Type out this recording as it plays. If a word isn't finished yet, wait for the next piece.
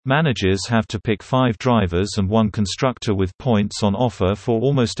Managers have to pick 5 drivers and 1 constructor with points on offer for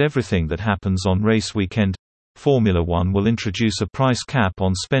almost everything that happens on race weekend. Formula One will introduce a price cap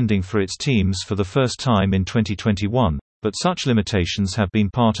on spending for its teams for the first time in 2021, but such limitations have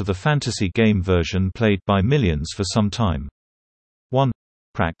been part of the fantasy game version played by millions for some time. 1.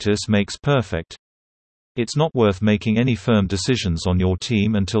 Practice makes perfect. It's not worth making any firm decisions on your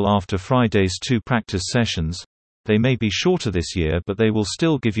team until after Friday's 2 practice sessions. They may be shorter this year, but they will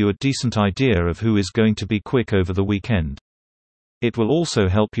still give you a decent idea of who is going to be quick over the weekend. It will also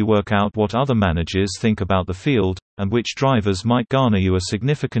help you work out what other managers think about the field, and which drivers might garner you a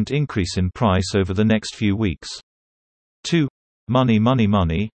significant increase in price over the next few weeks. 2. Money, money,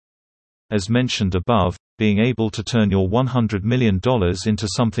 money. As mentioned above, being able to turn your $100 million into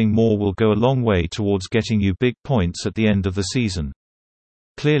something more will go a long way towards getting you big points at the end of the season.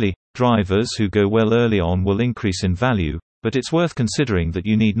 Clearly, drivers who go well early on will increase in value, but it's worth considering that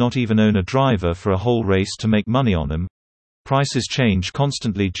you need not even own a driver for a whole race to make money on them. Prices change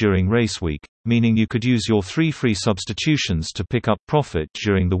constantly during race week, meaning you could use your 3 free substitutions to pick up profit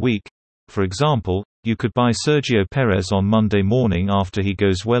during the week. For example, you could buy Sergio Perez on Monday morning after he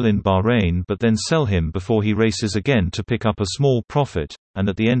goes well in Bahrain, but then sell him before he races again to pick up a small profit, and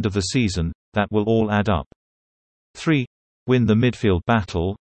at the end of the season, that will all add up. 3. Win the midfield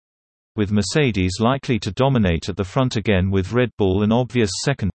battle. With Mercedes likely to dominate at the front again with Red Bull an obvious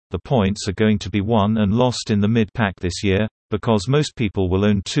second, the points are going to be won and lost in the mid-pack this year, because most people will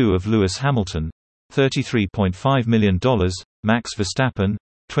own 2 of Lewis Hamilton, $33.5 million, Max Verstappen,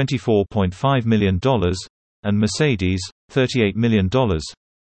 $24.5 million, and Mercedes, $38 million,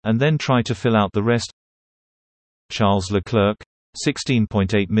 and then try to fill out the rest. Charles Leclerc,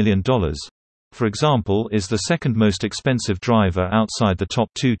 $16.8 million, for example, is the second most expensive driver outside the top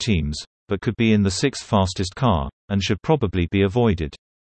 2 teams, but could be in the 6th fastest car, and should probably be avoided.